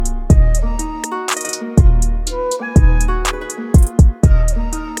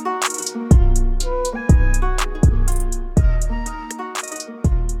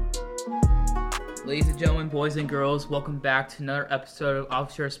boys and girls? Welcome back to another episode of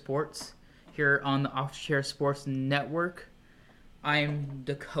Offshore Sports here on the Offshore Sports Network. I'm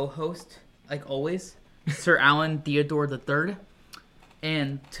the co-host, like always, Sir Alan Theodore III,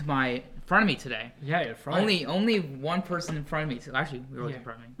 and to my front of me today. Yeah, in front. Only one person in front of me. Actually, we were in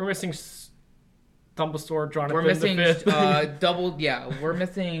front of me. We're missing Dumbledore, Jonathan. We're missing the Fifth. We're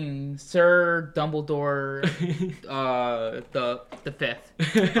missing Sir Dumbledore, the fifth.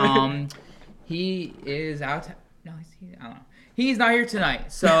 He is out. No, I don't know. He's not here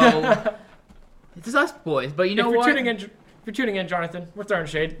tonight, so it's just us boys. But you know what? If you're tuning in, Jonathan, we're throwing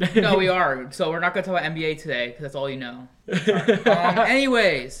shade. No, we are. So we're not going to talk about NBA today because that's all you know.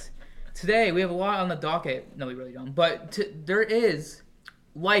 Anyways, today we have a lot on the docket. No, we really don't. But there is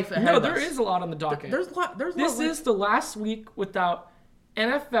life ahead of us. No, there is a lot on the docket. There's a lot. This is the last week without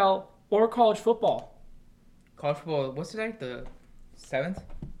NFL or college football. College football. What's today? The 7th.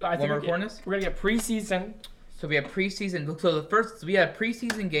 I think we're recording this. We're gonna get preseason. So we have preseason. So we had a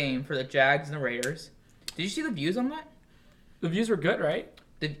preseason game for the Jags and the Raiders. Did you see the views on that? The views were good, right?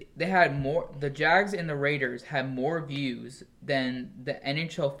 They had more. The Jags and the Raiders had more views than the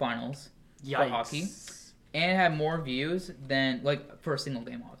NHL Finals for hockey, and had more views than for a single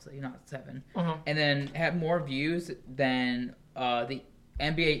game, obviously, not 7. Uh-huh. And then had more views than the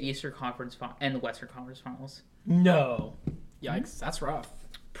NBA Eastern Conference and the Western Conference Finals. No. Yikes, that's rough.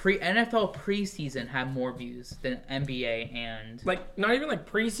 NFL preseason had more views than NBA and not even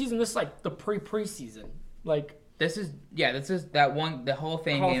preseason. This is the preseason. This is that one, the Hall of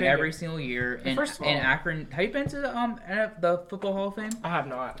Fame game every single year in Akron. Have you been to the Football Hall of Fame? I have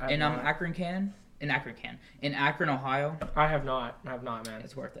not. In Akron, Ohio. I have not, man.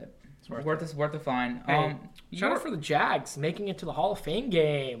 It's worth it. It's worth the fine. Hey, shout out for the Jags making it to the Hall of Fame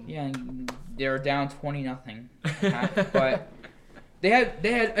game. Yeah, and they're down 20-0, but. They had,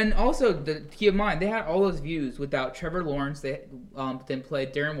 and also keep in mind they had all those views without Trevor Lawrence. They didn't play.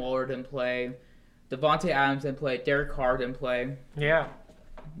 Darren Waller didn't play. Devontae Adams didn't play. Derek Carr didn't play. Yeah,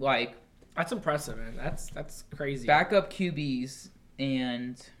 that's impressive, man. That's crazy. Backup QBs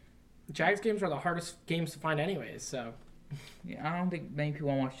and Jags games are the hardest games to find, anyways. So yeah, I don't think many people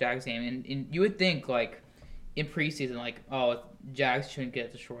want to watch Jags game, and you would think in preseason Jags shouldn't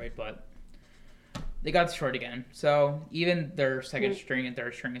get destroyed, but. They got destroyed again. So even their second string and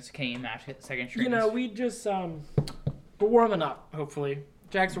third string can't even match second string. We just we're warming up. Hopefully,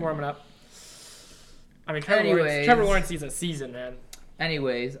 Jags are warming up. I mean, Trevor Lawrence sees a season, man.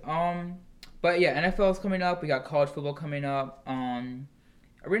 Anyways, but yeah, NFL is coming up. We got college football coming up. Are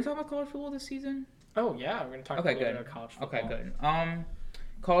we gonna talk about college football this season? Oh yeah, we're gonna talk about college football. Okay, good.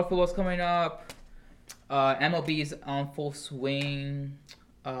 College football's coming up. MLB's on full swing.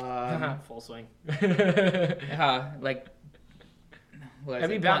 Full swing. That'd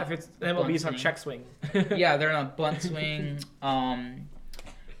be bad if it's MLB's on check swing. Yeah, they're on a bunt swing.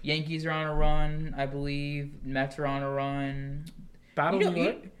 Yankees are on a run, I believe. Mets are on a run.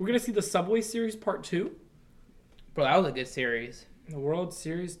 We're gonna see the Subway Series Part 2. Bro, that was a good series. The World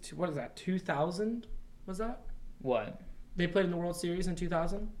Series. What is that? 2000? Was that? What? They played in the World Series in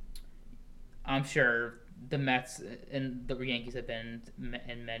 2000. I'm sure. The Mets and the Yankees have been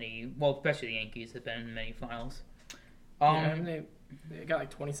in many, especially the Yankees have been in many finals. They got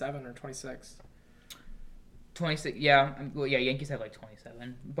 27 or 26. 26, yeah. Yankees have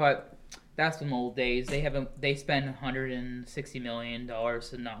 27, but that's from old days. They spend $160 million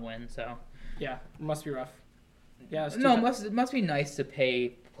to not win, so. Yeah, it must be rough. Yeah. It must be nice to pay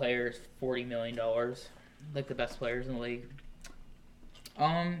players $40 million, like the best players in the league.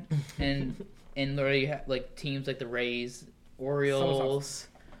 And literally, teams like the Rays, Orioles,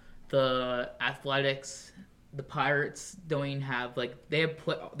 the Athletics, the Pirates don't even have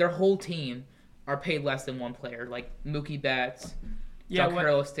their whole team are paid less than one player, like Mookie Betts,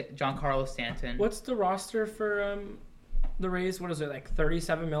 Giancarlo Stanton. What's the roster for the Rays? What is it,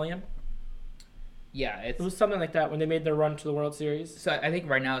 37 million? Yeah, it was something like that when they made their run to the World Series. So I think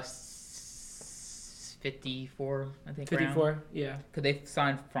right now it's 54, I think. 54, around. Yeah. Because they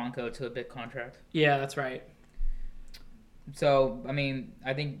signed Franco to a big contract. Yeah, that's right. So, I mean,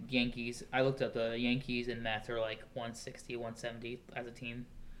 I think I looked at the Yankees and Mets are 160, 170 as a team.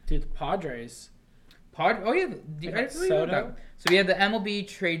 Dude, the Padres. Oh, yeah. Soto. So we had the MLB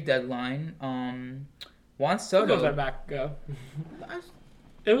trade deadline. Juan Soto. How goes that back go?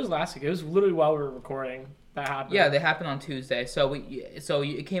 It was last week. It was literally while we were recording. That happened. Yeah, they happened on Tuesday. So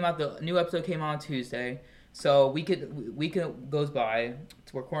it came out. The new episode came out on Tuesday. So week goes by.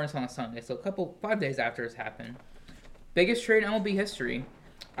 We're recording this on a Sunday. So 5 days after it's happened. Biggest trade in MLB history.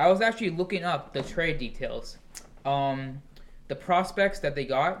 I was actually looking up the trade details. The prospects that they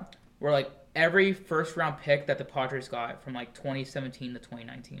got were every first round pick that the Padres got from like 2017 to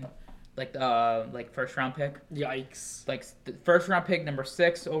 2019. Like first round pick. Yikes. Like the first round pick number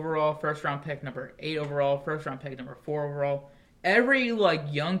 6 overall, first round pick number 8 overall, first round pick number 4 overall. Every like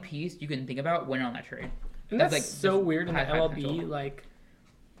young piece you can think about went on that trade. And that's like so weird in the MLB. Like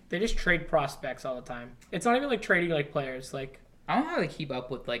they just trade prospects all the time. It's not even like trading like players. Like I don't know how they keep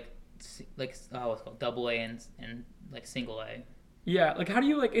up with like what's it called AA and like single A. Yeah, like how do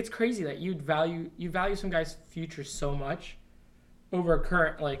you like? It's crazy that you value some guy's future so much over a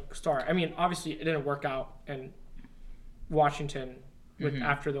current like star. I mean, obviously it didn't work out in Washington with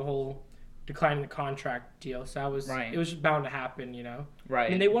after the whole decline in the contract deal. So it was just bound to happen, you know. Right. I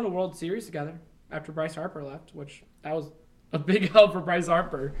mean, they won a World Series together after Bryce Harper left, which that was a big help for Bryce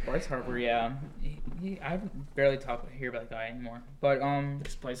Harper. Bryce Harper, yeah. I barely hear about the guy anymore. But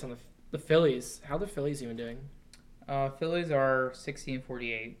this place on the Phillies. How are the Phillies even doing? Phillies are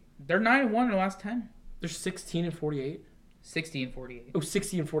 60-48. They're 9-1 in the last 10. They're 16-48. 60-48. Oh,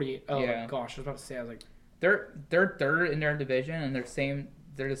 60-48. Oh yeah. My gosh, I was about to say. I was like, they're third in their division, and they're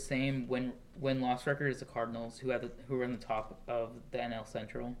the same win-loss record as the Cardinals, who are in the top of the NL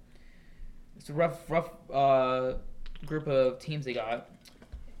Central. It's a rough group of teams they got.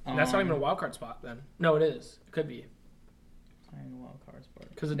 That's not even a wild card spot then. No, it is. It could be. Not even a wild card spot.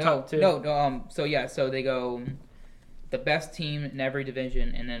 Because the top two. No. So they go the best team in every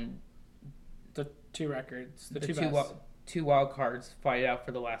division, and then the two records. The two wild cards fight out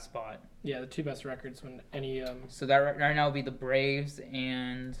for the last spot. Yeah, the two best records when any. So that right now would be the Braves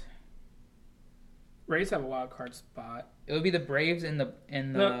and. Rays have a wild card spot. It would be the Braves and the.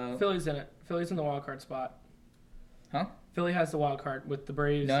 No, Philly's in it. Philly's in the wild card spot. Huh? Philly has the wild card with the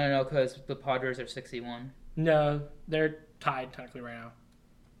Braves. No, because the Padres are 61. No, they're tied technically right now.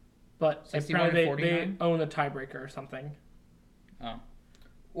 But apparently they own the tiebreaker or something. Oh.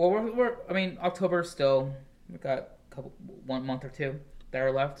 Well, we're October still. We've got 1 month or 2 that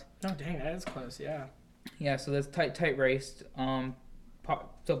are left. Oh, dang, that is close, yeah. Yeah, so that's tight raced.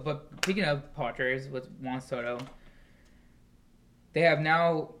 But speaking of Padres with Juan Soto, they have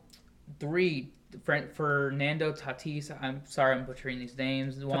now 3 Fernando Tatis. I'm sorry, I'm butchering these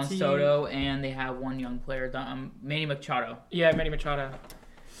names. Juan Soto, and they have 1 young player, Manny Machado. Yeah, Manny Machado.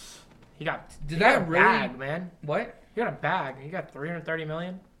 He got a bag, man. What? He got a bag. He got $330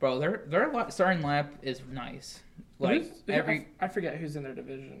 million. Bro, their starting lineup is nice. Like I forget who's in their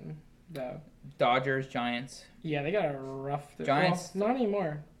division though. Dodgers, Giants. Yeah, they got a rough. Giants. Well, not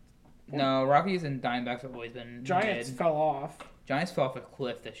anymore. No, Rockies and Diamondbacks have always been. Giants fell off. Giants fell off a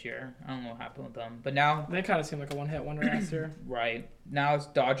cliff this year. I don't know what happened with them, but now they kind of seem like a one-hit wonder last year. Right now, it's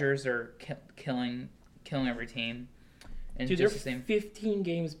Dodgers are killing every team. And dude, they're 15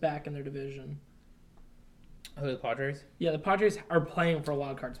 games back in their division. Who, the Padres? Yeah, the Padres are playing for a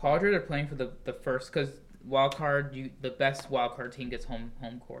wild card spot. Padres are playing for the first, because wild card, the best wild card team gets home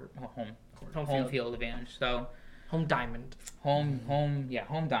field advantage. So home diamond. Home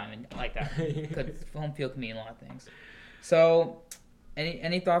diamond. I like that. Because home field can mean a lot of things. So,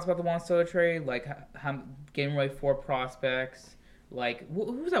 any thoughts about the Juan Soto trade? Like, how giving away 4 prospects. Like,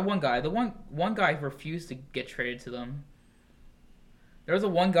 who's that one guy? The one guy refused to get traded to them. There was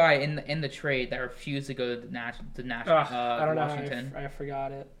one guy in the trade that refused to go to the national I don't Washington. know. I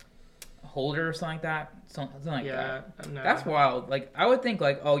forgot it. Holder or something like that. Something like that. No. That's wild. Like, I would think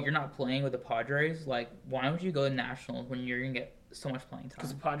like, oh, you're not playing with the Padres. Like, why would you go to Nationals when you're gonna get so much playing time?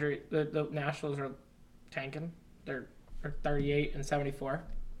 Because the Nationals are tanking. They're 38 and 74.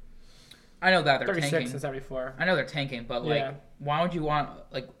 I know that they're 36 tanking. and 74. I know they're tanking, but like, why would you want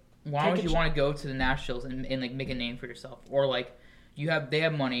to go to the Nationals and like make a name for yourself? Or like, they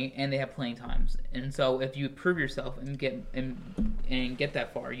have money and they have playing times, and so if you prove yourself and get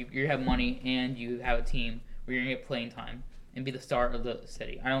that far, you have money and you have a team where you're gonna get playing time and be the star of the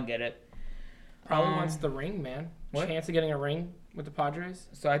city. I don't get it. Probably wants the ring, man. What? Chance of getting a ring with the Padres.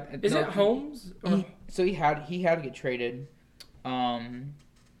 So is it Holmes? He had to get traded.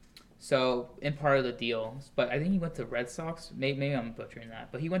 So in part of the deal, but I think he went to Red Sox. Maybe I'm butchering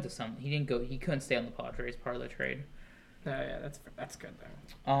that, but he went to some. He didn't go. He couldn't stay on the Padres. Part of the trade. Oh, yeah, that's good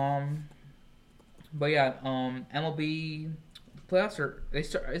though. But yeah, MLB playoffs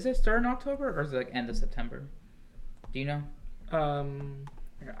is it start in October or is it like end of September? Do you know?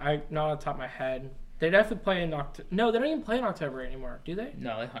 I not on the top of my head. They definitely play in October. No, they don't even play in October anymore, do they?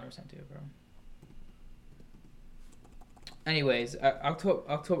 No, they 100% do, bro. Anyways,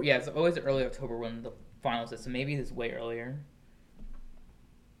 October. Yeah, it's always early October when the finals is. So maybe it's way earlier.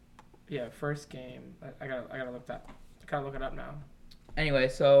 Yeah, first game. I gotta look that. Gotta look it up now. Anyway,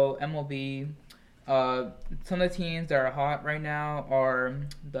 so MLB, some of the teams that are hot right now are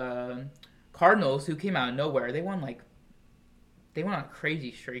the Cardinals, who came out of nowhere, they won on a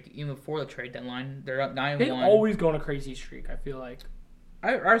crazy streak even before the trade deadline. They're up 9-1. They always go on a crazy streak. I feel like.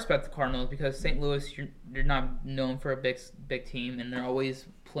 I respect the Cardinals because St. Louis, they're not known for a big team, and they're always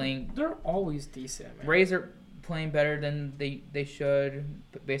playing. They're always decent. Man. Rays are playing better than they should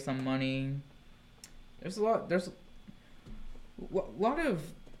based on money. There's a lot of.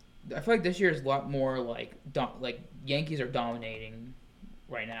 I feel like this year is a lot more like Yankees are dominating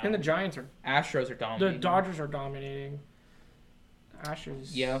right now, and the Giants are. Astros are dominating. The Dodgers are dominating.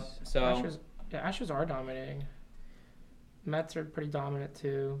 Astros. Yep. So Astros are dominating. Mets are pretty dominant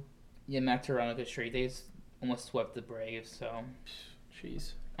too. Yeah, Mets are on a good streak. They almost swept the Braves. So.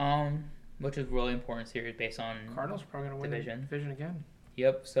 Jeez. Which is really important series based on Cardinals are probably gonna win the division again.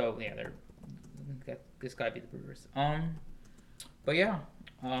 Yep. So yeah, this gotta be the Brewers. But yeah.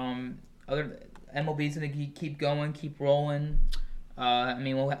 Other MLB's gonna keep going, keep rolling. I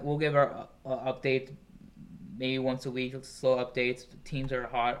mean, we'll give our update maybe once a week, slow updates. Teams are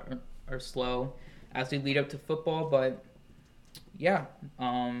hot or slow as we lead up to football. But yeah,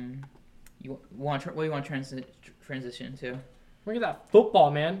 what do you want to transition to? Look at that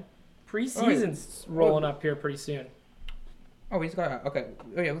football, man. Preseason's rolling up here pretty soon. Oh, we just got okay.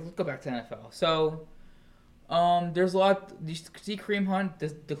 Oh yeah, let's go back to NFL. So. There's a lot. Did you see Kareem Hunt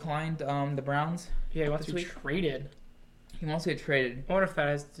declined the Browns? Yeah, he wants to be traded. He wants to get traded. I wonder if that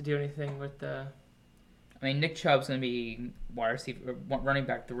has to do anything with the. I mean, Nick Chubb's gonna be wide receiver, running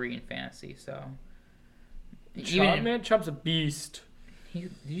back 3 in fantasy. So. Chubb's a beast.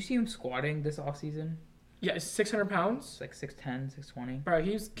 Did you see him squatting this offseason? Yeah, 600 pounds. It's like 6'10", 6'20". Bro,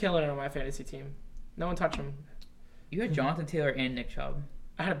 he was killing it on my fantasy team. No one touched him. You had Jonathan Taylor and Nick Chubb.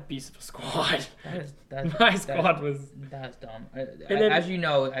 I had a beast of a squad. My squad was. That's dumb. Then, as you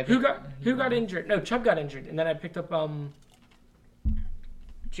know, who got injured? No, Chubb got injured, and then I picked up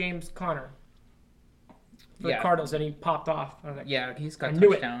James Conner for the Cardinals, and he popped off. I was like, yeah, he's got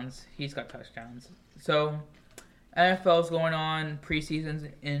touchdowns. He's got touchdowns. So, NFL's going on. Preseason's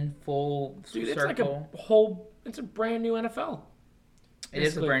in full circle. It's like it's a brand new NFL. It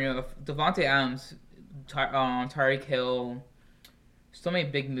is a brand new. Devontae Adams, Tyreek Hill. So many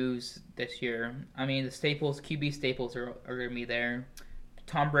big moves this year. I mean, the QB staples are going to be there.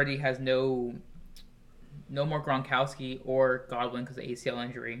 Tom Brady has no more Gronkowski or Godwin because of ACL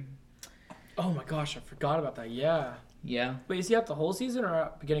injury. Oh my gosh, I forgot about that. Yeah. Yeah. Wait, is he out the whole season or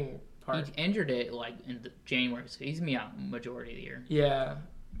beginning part? He injured it in January, so he's going to be out majority of the year. Yeah.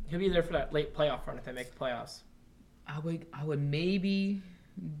 He'll be there for that late playoff run if they make the playoffs. I would maybe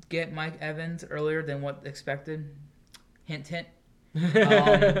get Mike Evans earlier than what expected. Hint, hint.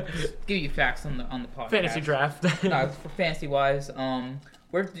 Give you facts on the podcast. Fantasy draft. No, for fantasy wise,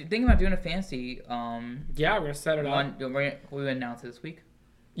 we're thinking about doing a fantasy. Yeah, we're gonna set it up. We announce it this week.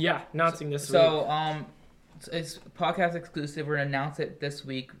 Yeah, announcing this week. So it's podcast exclusive. We're gonna announce it this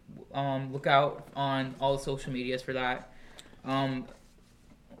week. Look out on all the social medias for that.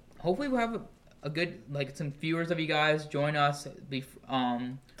 Hopefully we'll have a good some viewers of you guys join us.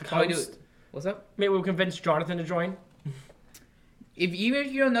 What's up? Maybe we'll convince Jonathan to join. Even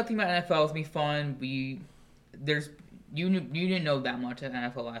if you know nothing about NFL, it's gonna be fun. You didn't know that much of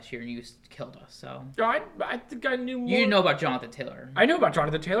NFL last year, and you killed us. So I think I knew more. You didn't know about Jonathan Taylor. I knew about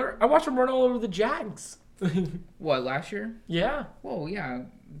Jonathan Taylor. I watched him run all over the Jags. What, last year? Yeah. Well, yeah,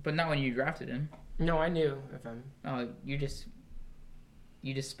 but not when you drafted him. No, I knew of him. Oh, you just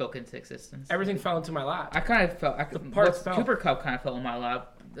spoke into existence. Everything fell into my lap. I kind of felt. Cooper Kupp kind of fell in my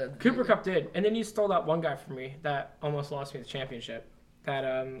lap. Cooper Kupp did, and then you stole that one guy from me that almost lost me the championship.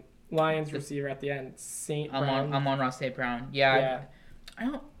 That Lions receiver at the end, St. Brown. I'm on Ross St. Brown. Yeah. I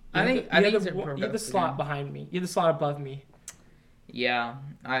don't. I think you had the slot behind me. You had the slot above me. Yeah,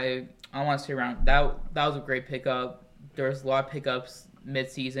 I want to stay around. That was a great pickup. There was a lot of pickups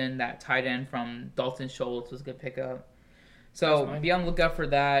mid-season. That tight end from Dalton Schultz was a good pickup. So be on the lookout for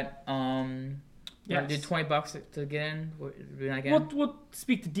that. Yes. Did $20 to get in? We'll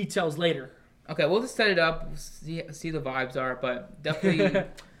speak the details later. Okay, we'll just set it up. See the vibes are, but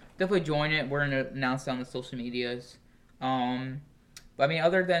definitely join it. We're gonna announce it on the social medias. But I mean,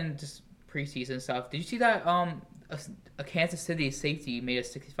 other than just preseason stuff, did you see that a Kansas City safety made a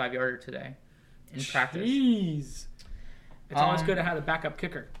 65-yarder today in practice? Jeez, it's always good to have a backup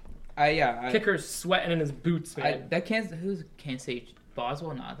kicker. Kicker's sweating in his boots, man. Who's Kansas City?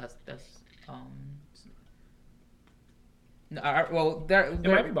 Boswell? No, that's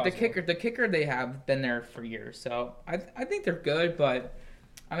the kicker they have been there for years, so I think they're good, but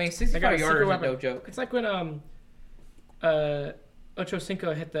I mean 65 yards is no joke. It's like when Ocho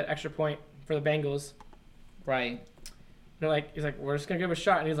Cinco hit the extra point for the Bengals. Right. they're like, he's like, we're just gonna give it a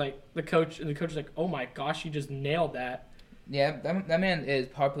shot, and he's like, the coach is like, oh my gosh, you just nailed that. Yeah, that man is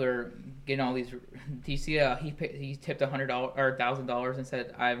popular. Getting all these. Do you see? He tipped $100 or $1,000 and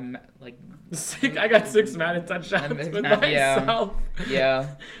said, "I'm like, I got 6 Madden touchdowns with myself."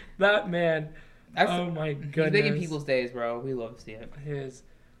 Yeah. That man. Oh my goodness. He's making people's days, bro. We love to see it. He is.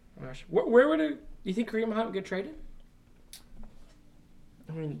 Oh gosh. Where would you think Kareem Hunt would get traded?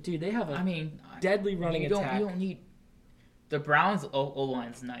 I mean, dude, they have a deadly running attack. You don't need. The Browns'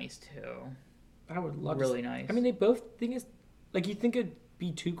 O-line's nice too. I would love really nice. I mean, they both thing is like you think it'd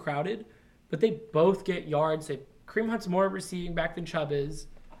be too crowded, but they both get yards. Kareem Hunt's more receiving back than Chubb is.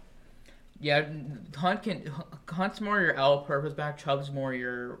 Yeah, Hunt's more your all-purpose back. Chubb's more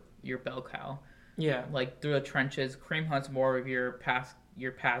your bell cow. Yeah, like through the trenches. Kareem Hunt's more of your pass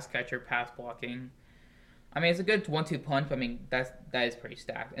catcher, pass blocking. I mean, it's a good 1-2 punch. I mean, that is pretty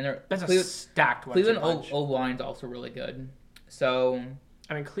stacked. And that's a stacked 1-2 Cleveland punch. O-line's also really good. So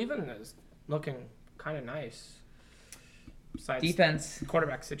I mean, Cleveland is looking kind of nice. Besides defense,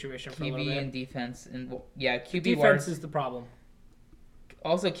 quarterback situation for a little bit. QB and defense, and QB defense is the problem.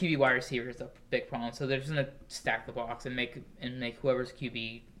 Also, QB wide receiver is a big problem. So they're just gonna stack the box and make whoever's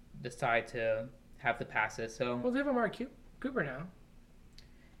QB decide to have the passes. So they have Amari Cooper now.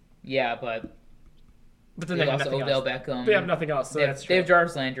 Yeah, but then they lost Odell Beckham. They have nothing else. So that's true. They have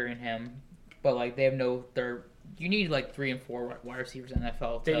Jarvis Landry in him, but like they have no. You need like 3 and 4 wide receivers in the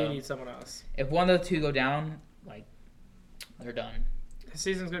NFL. They need someone else. If one of the two go down, like they're done. The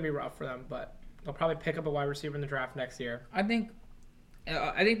season's gonna be rough for them, but they'll probably pick up a wide receiver in the draft next year. I think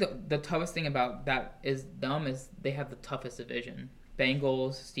the toughest thing about that is they have the toughest division.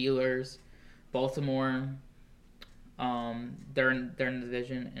 Bengals, Steelers, Baltimore. They're in the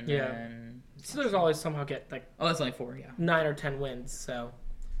division, and then Steelers always somehow get like that's only 4, 9 or 10 wins. So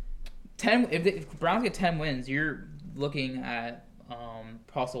 10. If Browns get 10 wins, you're looking at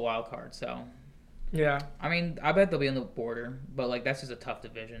possible wild card. So yeah, I mean, I bet they'll be on the border, but like that's just a tough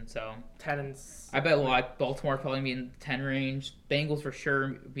division. So 10 and I bet like Baltimore probably be in the 10 range. Bengals for sure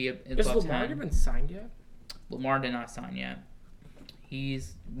be in the top 10. Has Lamar even signed yet? Lamar did not sign yet.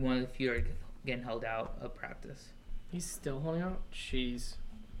 He's one of the few that are getting held out of practice. He's still holding out? Jeez.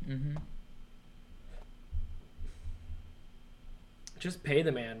 Mm-hmm. Just pay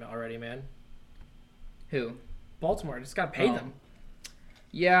the man already, man. Who? Baltimore. Just got to pay them.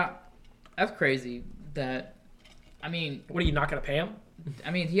 Yeah, that's crazy. I mean... What, are you not going to pay him?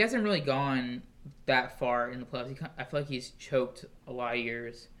 I mean, he hasn't really gone that far in the playoffs. I feel like he's choked a lot of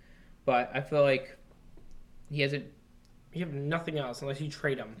years. But I feel like he hasn't... You have nothing else unless you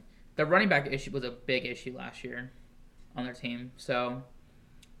trade him. The running back issue was a big issue last year on their team. So,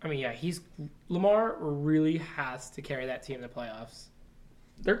 I mean, yeah, Lamar really has to carry that team in the playoffs.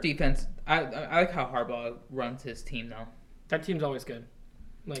 Their defense, I like how Harbaugh runs his team though. That team's always good.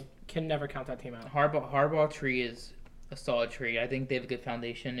 Like, can never count that team out. Harbaugh tree is a solid tree. I think they have a good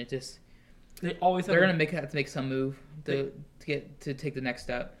foundation. It just they're gonna have to make some move to take the next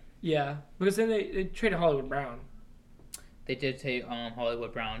step. Yeah, because then they traded Hollywood Brown. They did take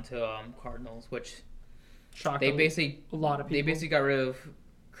Hollywood Brown to Cardinals, which shocked a lot of people. They basically got rid of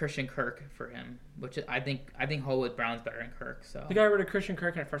Christian Kirk for him, which I think Hollywood Brown's better than Kirk. So they got rid of Christian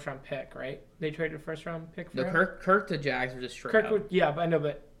Kirk and a first-round pick, right? They traded a first-round pick for him? Kirk to Jags were just straight up. Yeah, but I know,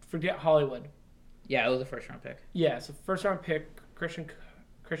 but forget Hollywood. Yeah, it was a first-round pick. Yeah, so first-round pick, Christian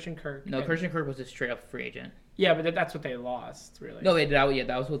Kirk. No, Christian Kirk was just straight up free agent. Yeah, but that's what they lost, really. No, they did. Yeah,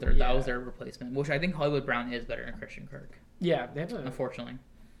 that was their replacement. Which I think Hollywood Brown is better than Christian Kirk. Yeah, they have unfortunately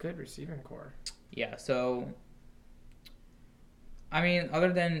good receiving core. Yeah, so I mean,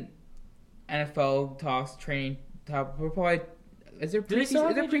 other than NFL talks, training talk, we're probably is there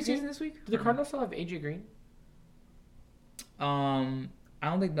preseason this week? Do the Cardinals still have AJ Green? I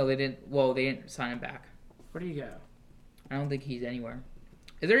don't think they didn't. Well, they didn't sign him back. Where do you go? I don't think he's anywhere.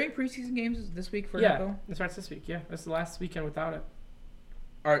 Is there any preseason games this week for NFL? Yeah, it starts this week. Yeah, that's the last weekend without it.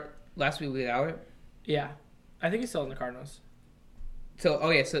 Or last week without it? Yeah, I think he's still in the Cardinals. So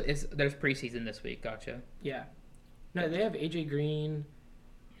there's preseason this week. Gotcha. Yeah. No, they have AJ Green.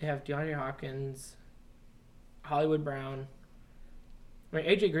 They have DeAndre Hopkins, Hollywood Brown. I mean,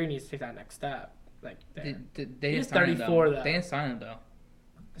 AJ Green needs to take that next step. Like, he's 34 though. They didn't sign him though.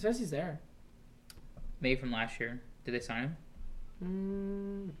 It says he's there. Maybe from last year. Did they sign him?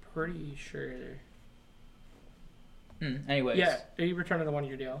 Pretty sure. Anyways. Yeah, he returned on a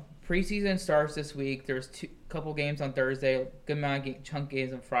 1-year deal. Preseason starts this week. There's couple games on Thursday, good amount of chunk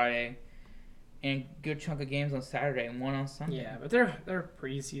games on Friday, and good chunk of games on Saturday and one on Sunday. Yeah, but they're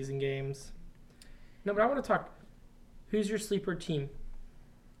preseason games. No, but I want to talk. Who's your sleeper team?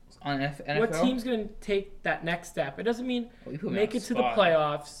 on NFL. What team's going to take that next step? It doesn't mean make it to the spot.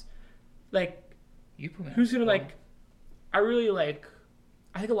 playoffs. Like, who's going to, like,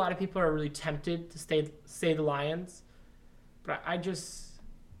 I think a lot of people are really tempted to stay the Lions. But I just...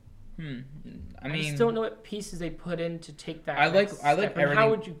 I just don't know what pieces they put in to take that. I like everything.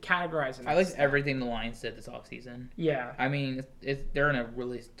 How would you categorize it? I like everything the Lions did this offseason. Yeah. I mean, they're in a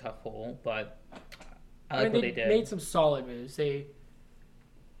really tough hole, but I like what they did. They made some solid moves.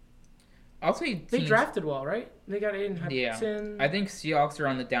 I'll say they drafted well, right? They got Aiden Hutchinson. Yeah. I think Seahawks are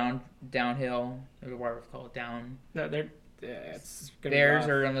on the downhill, or whatever it's called, down. No, it's gonna Bears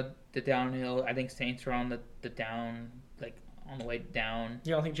are on the downhill. I think Saints are on the down, like on the way down.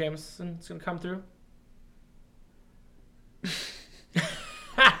 You don't think Jameson's gonna come through?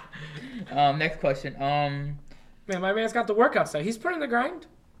 Next question. Man, my man's got the workout stuff. He's putting the grind.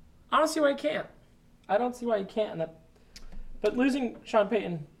 I don't see why he can't. I don't see why he can't. But losing Sean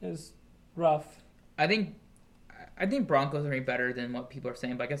Payton is rough. I think Broncos are better than what people are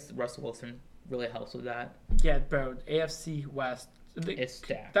saying, but I guess Russell Wilson really helps with that. Yeah, bro. AFC West. It's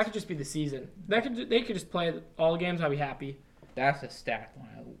stacked. That could just be the season. They could just play all the games. I'll be happy. That's a stacked one.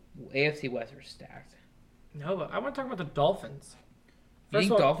 AFC West are stacked. No, but I want to talk about the Dolphins. You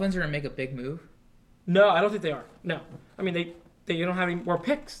think Dolphins are going to make a big move? No, I don't think they are. No. I mean, they don't have any more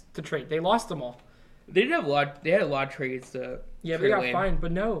picks to trade. They lost them all. They had a lot of trades to Yeah, they got fined,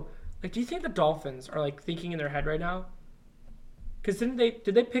 but no. Like, do you think the Dolphins are, like, thinking in their head right now? Because did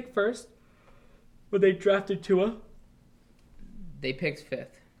they pick first when they drafted Tua? They picked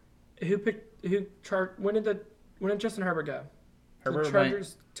fifth. When did Justin Herbert go? Herbert the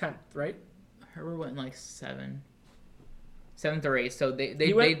Chargers 10th, right? Herbert went like 7th or 8th. So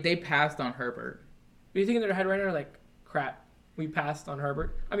they passed on Herbert. Are you thinking in their head right now, like, crap, we passed on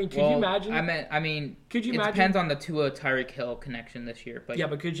Herbert? I mean, could you imagine? Could you imagine? It depends on the Tua Tyreek Hill connection this year, but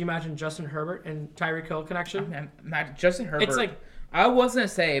but could you imagine Justin Herbert and Tyreek Hill connection? Justin Herbert. It's like, I wasn't gonna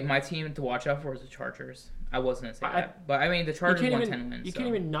say my team to watch out for is the Chargers. I wasn't gonna say that, but I mean the Chargers won 10 wins. You can't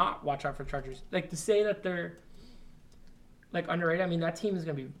even not watch out for Chargers. Like, to say that they're like underrated. I mean, that team is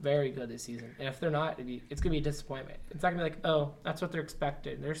gonna be very good this season, and if they're not, it's gonna be a disappointment. It's not gonna be like, oh, that's what they're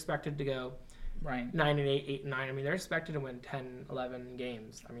expected. They're expected to go 9-8, 8-9. I mean, they're expected to win 10, 11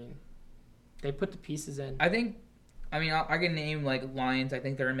 games. I mean, they put the pieces in. I can name like Lions. I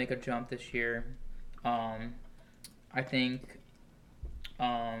think they're gonna make a jump this year. I think.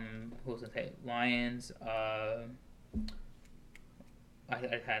 Who was it? Lions. I had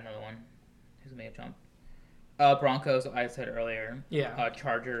another one. Who's gonna make a jump? Broncos. I said earlier. Yeah.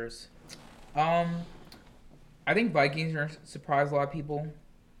 Chargers. I think Vikings are surprised a lot of people.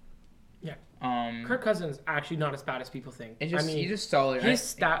 Yeah. Kirk Cousins is actually not as bad as people think. It's just, he's just solid. His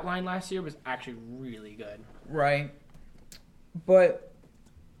stat line last year was actually really good. Right. But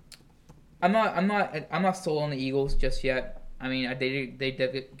I'm not sold on the Eagles just yet. I mean, they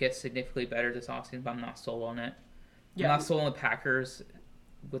did get significantly better this offseason, but I'm not sold on it. Yeah. I'm not sold on the Packers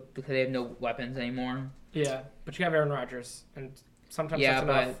because they have no weapons anymore. Yeah, but you have Aaron Rodgers, and sometimes that's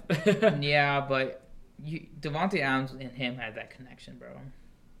enough. Yeah, but Devontae Adams and him had that connection, bro.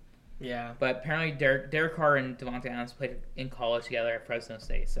 Yeah. But apparently Derek Carr and Devontae Adams played in college together at Fresno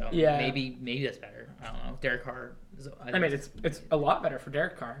State, so maybe that's better. I don't know. Derek Carr. It's a lot better for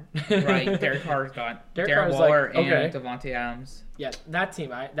Derek Carr. Right. Derek Carr's got Darren Waller and Devontae Adams. Yeah, that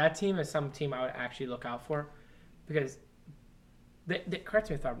team is some team I would actually look out for because correct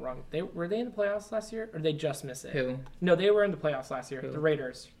me if I'm wrong. Were they in the playoffs last year or did they just miss it? Who? No, they were in the playoffs last year. Who? The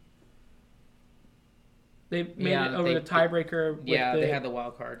Raiders. They made it over the tiebreaker. They had the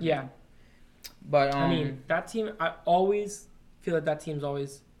wild card. Yeah. But I mean, that team, I always feel like that team's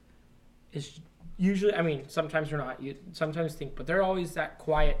always is usually, I mean, sometimes we're not. You sometimes think, but they're always that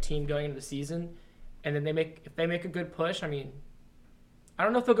quiet team going into the season. And then if they make a good push, I mean, I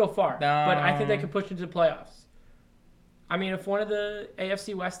don't know if they'll go far, but I think they can push into the playoffs. I mean, if one of the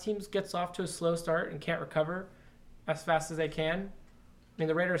AFC West teams gets off to a slow start and can't recover as fast as they can, I mean,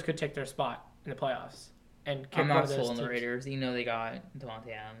 the Raiders could take their spot in the playoffs. And I'm not sold on the Raiders. You know they got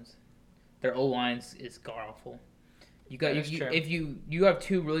Devontae Adams. Their O-line is god-awful. If you have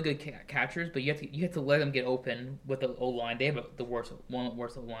two really good catchers, but you have to let them get open with the O-line. They have one of the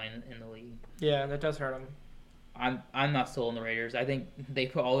worst O-line in the league. Yeah, that does hurt them. I'm not sold on the Raiders. I think they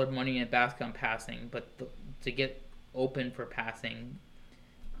put all their money in a basket on passing, but to get open for passing,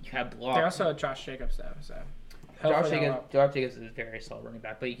 you have blocked. They also have Josh Jacobs though. So Josh Jacobs is a very solid running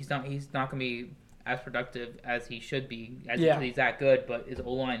back, but he's not going to be as productive as he should be. He's that good, but his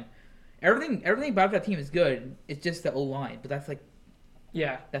O-line, everything about that team is good. It's just the O-line, but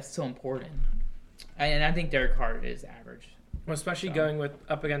that's so important. And I think Derek Carr is average. especially going with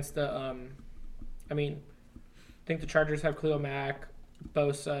up against the. I mean, I think the Chargers have Khalil Mack,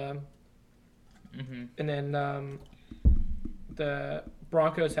 Bosa, and then the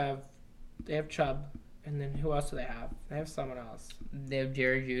Broncos have Chubb, and then who else do they have? They have someone else. They have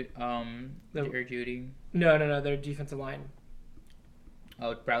Jerry Jeudy. No, their defensive line.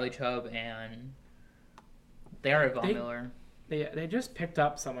 Oh, Bradley Chubb and they are Von Miller. They just picked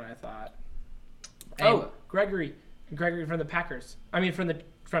up someone, I thought. Anyway. Oh, Gregory from the Packers. I mean, from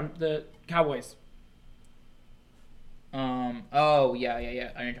the Cowboys. Oh yeah. I know you're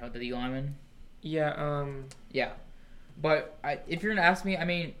talking about the D lineman. Yeah. Yeah, but if you're gonna ask me, I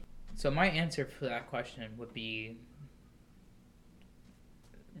mean, so my answer for that question would be,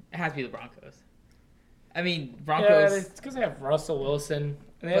 it has to be the Broncos. I mean, Broncos. Yeah, it's because they have Russell Wilson.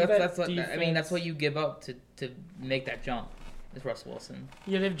 And that's what you give up to make that jump. Is Russell Wilson.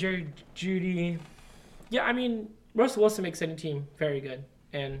 Yeah, they have Jerry Jeudy. Yeah, I mean, Russell Wilson makes any team very good,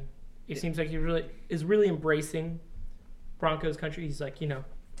 and it seems like he is really embracing Broncos country. He's like,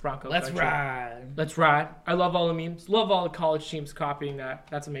 Bronco Let's country. ride. Let's ride. I love all the memes. Love all the college teams copying that.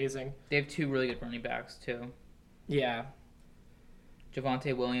 That's amazing. They have two really good running backs too. Yeah.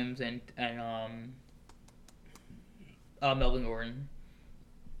 Javonte Williams and Melvin Gordon.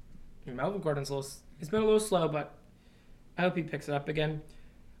 Melvin Gordon's he's been a little slow, but I hope he picks it up again.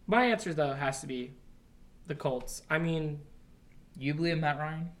 My answer, though, has to be the Colts. I mean... You believe in Matt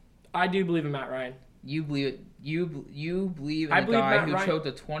Ryan? I do believe in Matt Ryan. You believe in a guy who choked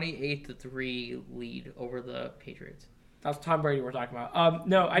a 28-3 lead over the Patriots. That was Tom Brady we're talking about.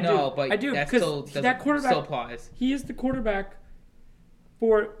 No, I do. No, but I do, because that quarterback still applies. He is the quarterback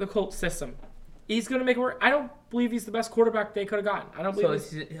for the Colts system. He's going to make it work. I don't believe he's the best quarterback they could have gotten. I don't believe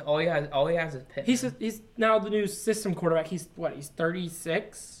so. All he has is Pittman. He's now the new system quarterback. He's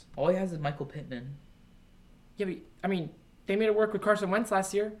 36? All he has is Michael Pittman. Yeah, but, I mean, they made it work with Carson Wentz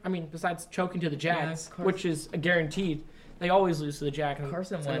last year. I mean, besides choking to the Jags, which is a guaranteed. They always lose to the Jags.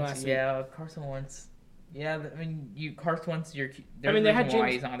 Carson Wentz. Yeah, I mean, Carson Wentz. I mean, they had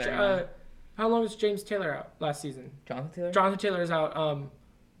James. How long was James Taylor out last season? Jonathan Taylor. Jonathan Taylor is out.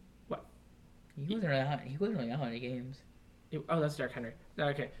 He wasn't really out any games. That's Derrick Henry.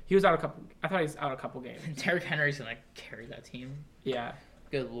 Okay, he was out a couple. I thought he was out a couple games. Derrick Henry's gonna carry that team. Yeah.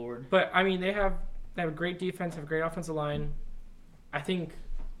 Good lord. But I mean, they have a great defense, have a great offensive line. I think,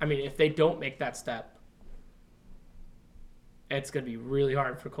 if they don't make that step, it's gonna be really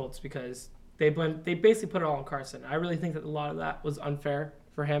hard for Colts because they basically put it all on Carson. I really think that a lot of that was unfair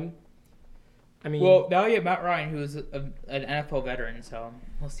for him. I mean, well, now you have Matt Ryan, who's an NFL veteran, so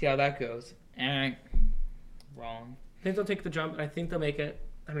we'll see how that goes. Wrong. I think they'll take the jump, and I think they'll make it.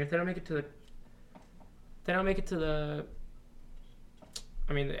 I mean, if they don't make it to the, the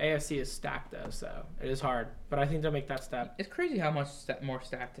AFC is stacked though, so it is hard. But I think they'll make that step. It's crazy how much more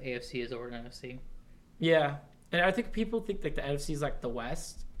stacked the AFC is over the NFC. Yeah, and I think people think like the NFC is like the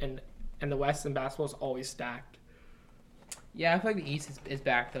West, and the West in basketball is always stacked. Yeah, I feel like the East is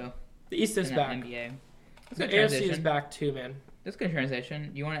back though. The East is back. NBA. The AFC is back too, man. That's a good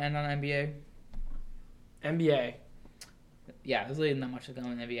transition. You want to end on NBA? NBA. Yeah, there's really not much to go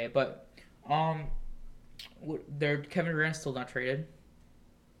in the NBA, but Kevin Durant's still not traded.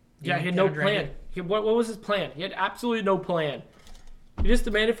 Yeah, he had no plan. What was his plan? He had absolutely no plan. He just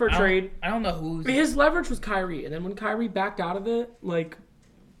demanded for a trade. I don't know who's... His leverage was Kyrie, and then when Kyrie backed out of it,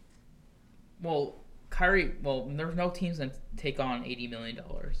 Kyrie... Well, there's no teams that take on $80 million.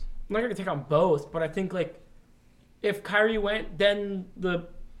 I'm not going to take on both, but I think, if Kyrie went, then the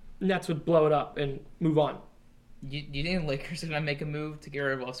Nets would blow it up and move on. Do you think the Lakers are going to make a move to get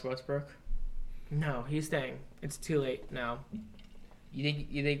rid of Russell Westbrook? No, he's staying. It's too late now.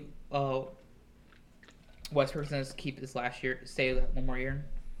 You think Westbrook's going to keep this last year, stay one more year?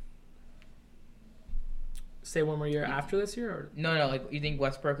 Stay one more year after this year? Or? No, you think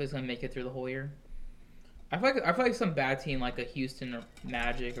Westbrook is going to make it through the whole year? I feel like some bad team like a Houston or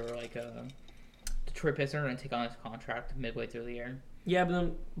Magic or like a Detroit Pistons are going to take on his contract midway through the year. Yeah,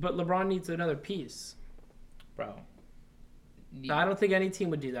 but LeBron needs another piece. Bro. I don't think any team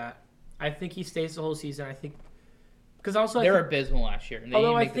would do that. I think he stays the whole season. I think because also they're abysmal last year.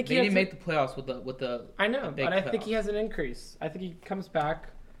 They didn't make the playoffs with the. I know, but I think he has an increase. I think he comes back.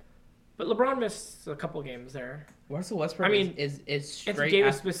 But LeBron missed a couple games there. Russell Westbrook is straight. Anthony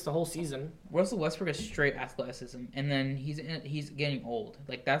Davis missed the whole season. Russell Westbrook is straight athleticism, and then he's getting old.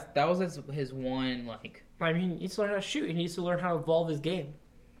 That was his one . He needs to learn how to shoot. He needs to learn how to evolve his game.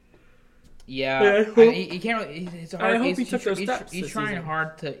 Yeah, he can't. It's hard. I hope he took those steps. He's trying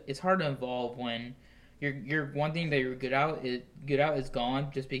hard to. It's hard to evolve when your one thing that you're good out is gone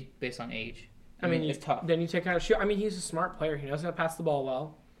just based on age. I mean, it's tough. Then you take out a shoot. I mean, he's a smart player. He knows how to pass the ball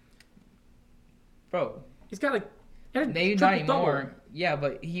well. Bro, he's got like maybe not anymore. Yeah,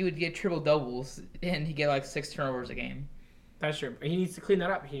 but he would get triple doubles and he'd get like 6 turnovers a game. That's true. He needs to clean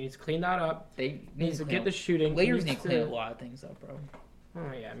that up. He needs to get the shooting. Lakers need to clean a lot of things up, bro.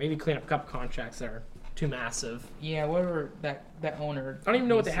 Oh yeah, maybe clean up a couple contracts that are too massive. Yeah, whatever that owner. I don't even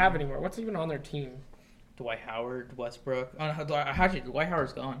know what they have anymore. What's even on their team? Dwight Howard, Westbrook. Oh no, actually Dwight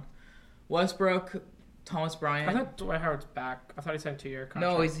Howard's gone. Westbrook, Thomas Bryant. I thought Dwight Howard's back. I thought he signed a 2-year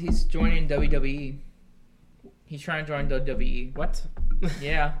contract. No, he's joining WWE. He's trying to join WWE. What?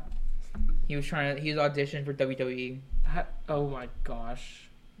 Yeah. He was auditioning for WWE. Oh my gosh.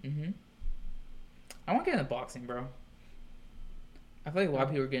 Mhm. I want to get into boxing, bro. I feel like a lot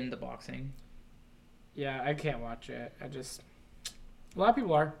of people are getting into boxing. Yeah, I can't watch it. A lot of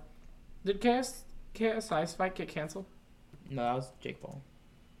people are. Did KSI's fight get canceled? No, that was Jake Paul.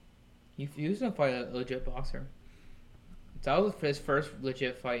 He was gonna fight a legit boxer. That was his first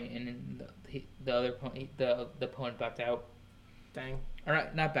legit fight, and then the opponent backed out. Dang. Or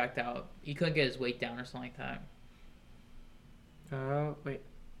not backed out. He couldn't get his weight down or something like that. Oh, wait.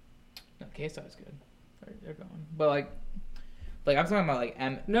 No, KSI's good. They're going. But like I'm talking about like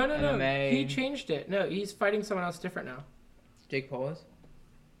No. MMA. He changed it. No, he's fighting someone else different now. Jake Paul is?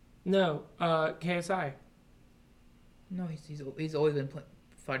 No, KSI. No, he's always been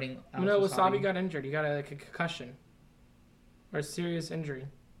fighting. No, Wasabi got injured. He got a concussion. Or a serious injury.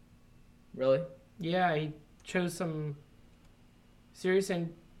 Really? Yeah, he chose some serious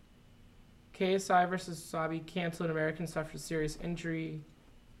and KSI versus Wasabi canceled American stuff for serious injury.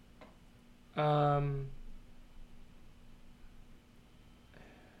 I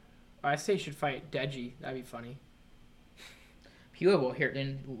say he should fight Deji. That'd be funny. People will hear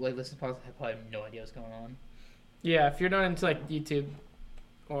and like listen to podcasts have probably no idea what's going on. Yeah, if you're not into like YouTube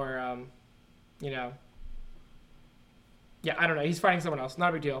or yeah, I don't know. He's fighting someone else. Not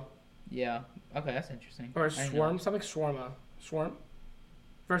a big deal. Yeah. Okay, that's interesting. Or Swarm, something Shawarma. Swarm?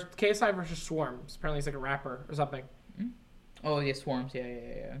 KSI versus Swarm. Apparently he's like a rapper or something. Oh, yeah, Swarms.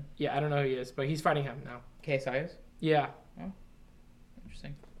 Yeah. Yeah, I don't know who he is, but he's fighting him now. KSI is? Yeah. Oh,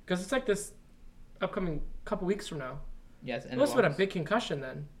 interesting. Because it's like this upcoming couple weeks from now. Yes. It must have been a big concussion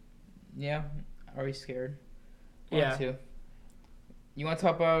then. Yeah. Are we scared? Yeah. You want to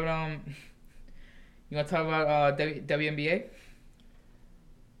talk about WNBA?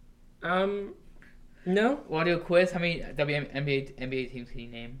 No. Want to do a quiz? How many NBA teams can you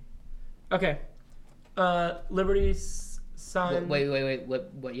name? Okay. Liberty's Sun. Wait.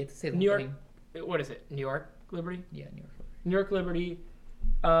 What? You have to say New York. What is it? New York Liberty. Yeah, New York. New York Liberty.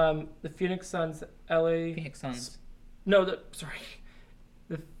 The Phoenix Suns. LA. Phoenix Suns. No, the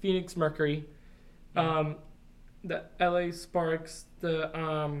Phoenix Mercury. The LA Sparks. The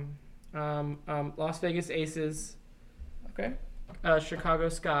Las Vegas Aces. Okay. Chicago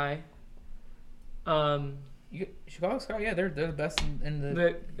Sky. Chicago Sky, yeah, they're the best in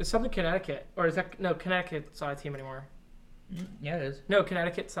the. It's something Connecticut, or is that no? Connecticut's not a team anymore. Yeah, it is. No,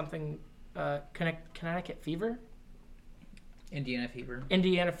 Connecticut something. Connecticut Fever. Indiana Fever.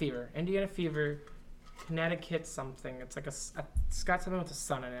 Connecticut something. It's like it's got something with a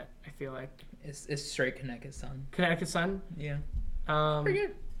sun in it. I feel like. It's straight Connecticut Sun. Connecticut Sun. Yeah. Pretty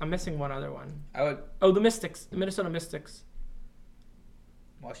good. I'm missing one other one. I would. Oh, the Mystics, the Minnesota Mystics.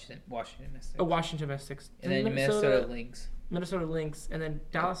 Washington Mystics. Oh, Washington Mystics. And then Minnesota Lynx. Minnesota Lynx, and then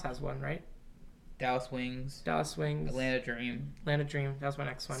Dallas has one, right? Dallas Wings. Atlanta Dream. That was my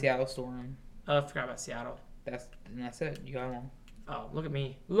next one. Seattle Storm. Oh, I forgot about Seattle. That's it. You got one. Oh, look at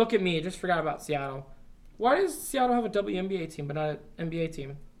me. I just forgot about Seattle. Why does Seattle have a WNBA team but not an NBA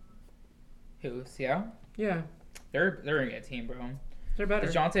team? Who? Seattle? Yeah. They're gonna get a team, bro. They're better.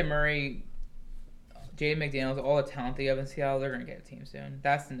 DeJounte Murray, Jaden McDaniels, all the talent they have in Seattle, they're gonna get a team soon.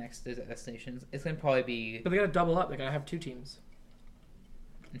 That's the next destination. It's gonna probably be. But they gotta double up. They gotta have 2 teams.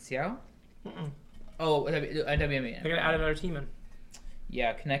 In Seattle? Mm-mm. Oh, WNBA. They gotta add another team in.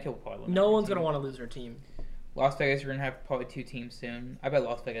 Yeah, Connecticut will probably win. No one's gonna want to lose their team. Las Vegas, you're gonna have probably 2 teams soon. I bet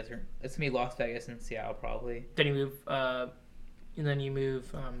Las Vegas. It's gonna be Las Vegas and Seattle probably. Then you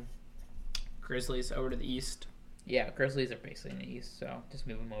move, Grizzlies over to the East. Yeah, Grizzlies are basically in the East, so just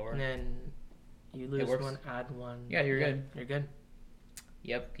move them over. And then you lose one, add one. Yeah, you're good. You're good.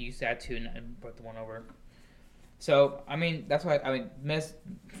 Yep, you used to add 2 and put the one over. So I mean, that's why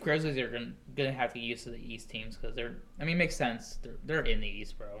Grizzlies are gonna have to get used to the East teams because it makes sense. They're in the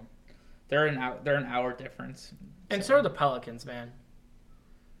East, bro. They're an hour difference. And so are the Pelicans, man.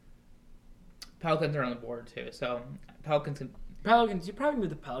 Pelicans are on the board too, so Pelicans, you probably move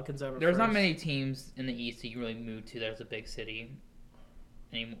the Pelicans over. There's not many teams in the East that you really move to. There's a big city.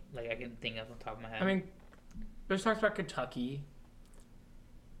 any like I can think of on top of my head. I mean, there's talks about Kentucky,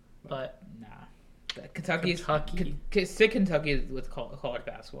 but nah. Kentucky. Stick Kentucky with college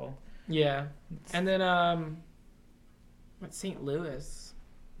basketball. Yeah, and then what St. Louis?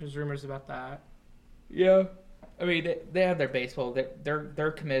 There's rumors about that. Yeah, I mean they have their baseball.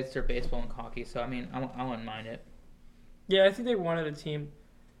 They're committed to their baseball and hockey. So I mean I wouldn't mind it. Yeah, I think they wanted a team.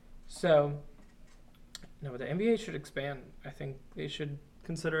 So no, but the NBA should expand. I think they should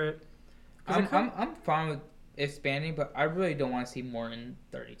consider it. I'm fine with expanding, but I really don't want to see more than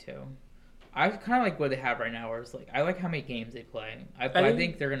 32. I kind of like what they have right now, where it's like I like how many games they play. I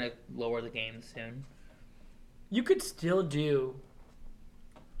think they're gonna lower the games soon. You could still do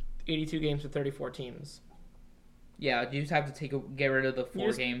 82 games with 34 teams. Yeah, you just have to get rid of the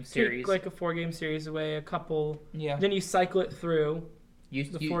 4-game series. Take like a 4-game series away, a couple. Yeah. Then you cycle it through. You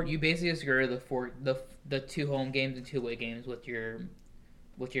basically just get rid of the 2 home games and 2 away games with your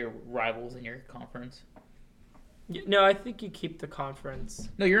rivals in your conference. No, I think you keep the conference.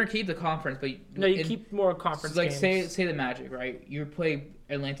 No, you're gonna keep the conference, but you keep more conference. So like games. say the Magic, right? You play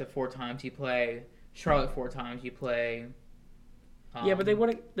Atlanta 4 times. You play Charlotte 4 times. You play. Yeah, but they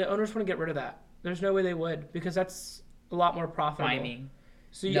wouldn't. The owners wouldn't get rid of that. There's no way they would, because that's a lot more profitable. Miami.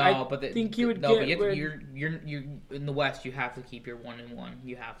 So think you would get. You're in the West. You have to keep your 1-1.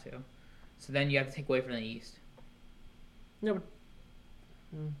 You have to. So then you have to take away from the East. No, but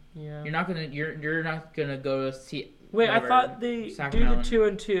yeah. You're not gonna go to see. Wait, I thought they do the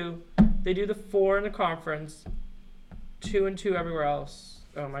 2-2. They do the 4 in the conference, 2-2 everywhere else.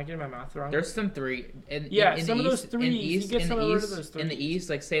 Oh, am I getting my math wrong? There's some 3. In some of those 3s. You get some of those 3s. In the East,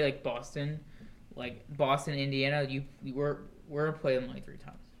 like say like Boston, Indiana, we're gonna play them like 3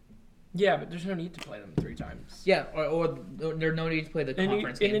 times. Yeah, but there's no need to play them 3 times. Yeah, or there's no need to play the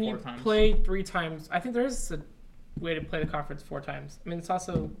conference game 4 times. And then you play 3 times. I think there is a way to play the conference 4 times. I mean, it's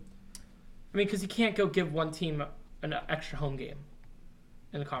also... I mean, because you can't go give one team an extra home game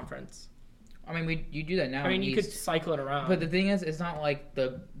in the conference. I mean, you do that now. I mean, you could cycle it around. But the thing is, it's not like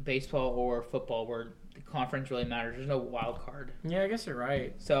the baseball or football where the conference really matters. There's no wild card. Yeah, I guess you're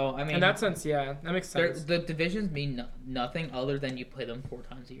right. So, I mean... In that sense, yeah, that makes sense. The divisions mean nothing other than you play them 4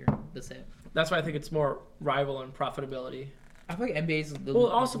 times a year. That's it. That's why I think it's more rival and profitability. I feel like NBA's the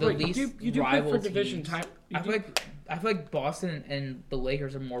least you do rival play for division time. I feel like Boston and the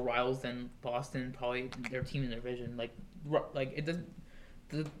Lakers are more rivals than Boston, probably their team in their division. Like it doesn't.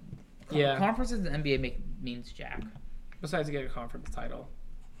 Conferences in the NBA means jack. Besides, you get a conference title,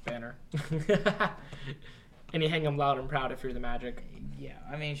 banner, and you hang them loud and proud if you're the Magic. Yeah,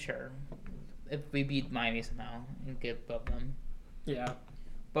 I mean, sure. If we beat Miami somehow and get above them. Yeah.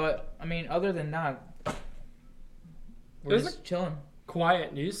 But I mean, other than that. We're just chilling.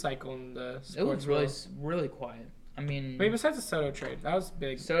 Quiet news cycle in the sports. It was really quiet. I mean, besides the Soto trade, that was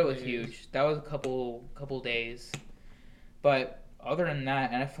big. Soto was huge. That was a couple days. But other than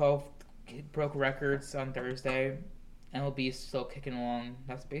that, NFL broke records on Thursday. MLB is still kicking along.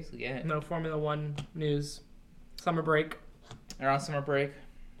 That's basically it. No Formula 1 news. Summer break. They're on summer break.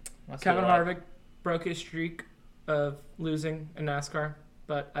 Kevin Harvick broke his streak of losing in NASCAR.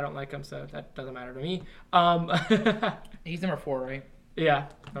 But I don't like him, so that doesn't matter to me. He's number 4, right? Yeah,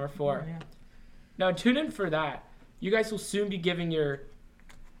 number 4. Yeah. Now, tune in for that. You guys will soon be giving your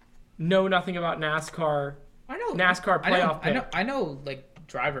know nothing about NASCAR. I know NASCAR playoff pick. I know like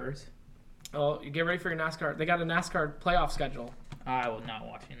drivers. Oh, you get ready for your NASCAR. They got a NASCAR playoff schedule. I was not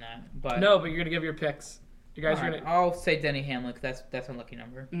watching that, but no, but you're gonna give your picks. You guys are gonna. I'll say Denny Hamlin. That's a lucky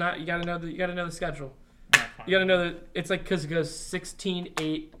number. No, you gotta know the schedule. You gotta know that it's like because it goes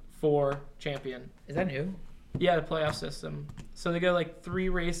 16-8-4 champion. Is that new? Yeah, the playoff system. So they go like 3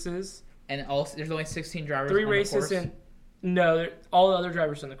 races. And also, there's only 16 drivers. 3 races and no, all the other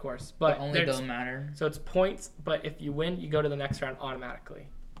drivers in the course, but only don't matter. So it's points, but if you win, you go to the next round automatically.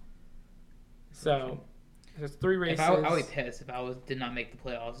 So there's 3 races. I would be pissed if I did not make the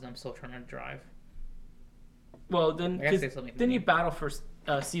playoffs and I'm still trying to drive. Well, then you battle for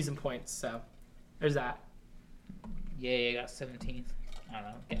season points. So there's that. Yeah, you got 17th. I don't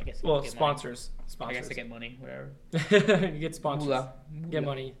know. I guess sponsors. I guess I get money, whatever. You get sponsors. Get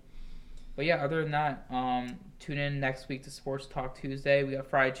money. But yeah, other than that, tune in next week to Sports Talk Tuesday. We got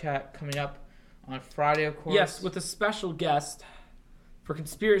Friday Chat coming up on Friday, of course. Yes, with a special guest for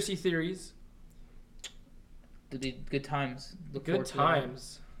conspiracy theories. Good times. Good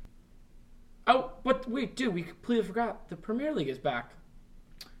times. Oh, but wait, dude, we completely forgot. The Premier League is back.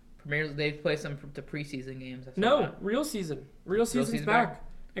 They play some the preseason games. Real season. Real season's back.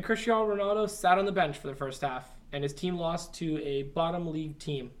 And Cristiano Ronaldo sat on the bench for the first half, and his team lost to a bottom league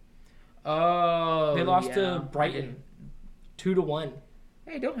team. Oh, they lost to Brighton, 2-1.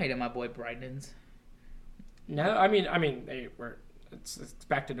 Hey, don't hate on my boy Brighton's. No, I mean they were. It's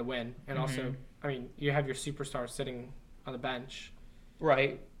expected to win, and also, I mean, you have your superstar sitting on the bench.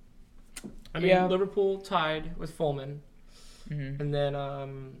 Right. I mean, Liverpool tied with Fulham, and then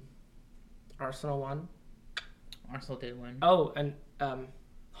Arsenal won. Arsenal did win. Oh, and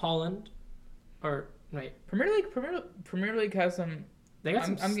Holland, or wait, Premier League has some. They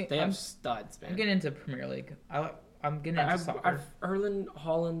got they have studs, man. I'm getting into Premier League. I'm getting into soccer. Erling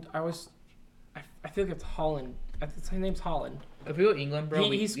Holland. I feel like it's Holland. His name's Holland. If we go England, bro,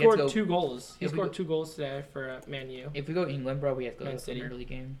 he scored 2 goals. He scored 2 goals today for Man U. If we go England, bro, we have to go Man to the City. Premier League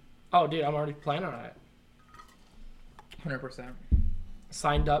game. Oh, dude, I'm already planning on it. 100%.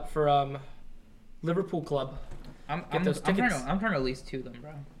 Signed up for Liverpool club. I'm trying to at least 2 of them,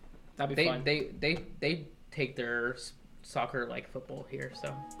 bro. That'd be fun. They take their soccer like football here,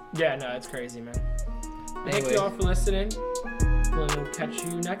 so. Yeah, no, it's crazy, man. Thank you all for listening. We'll catch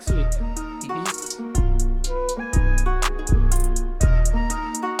you next week. Peace.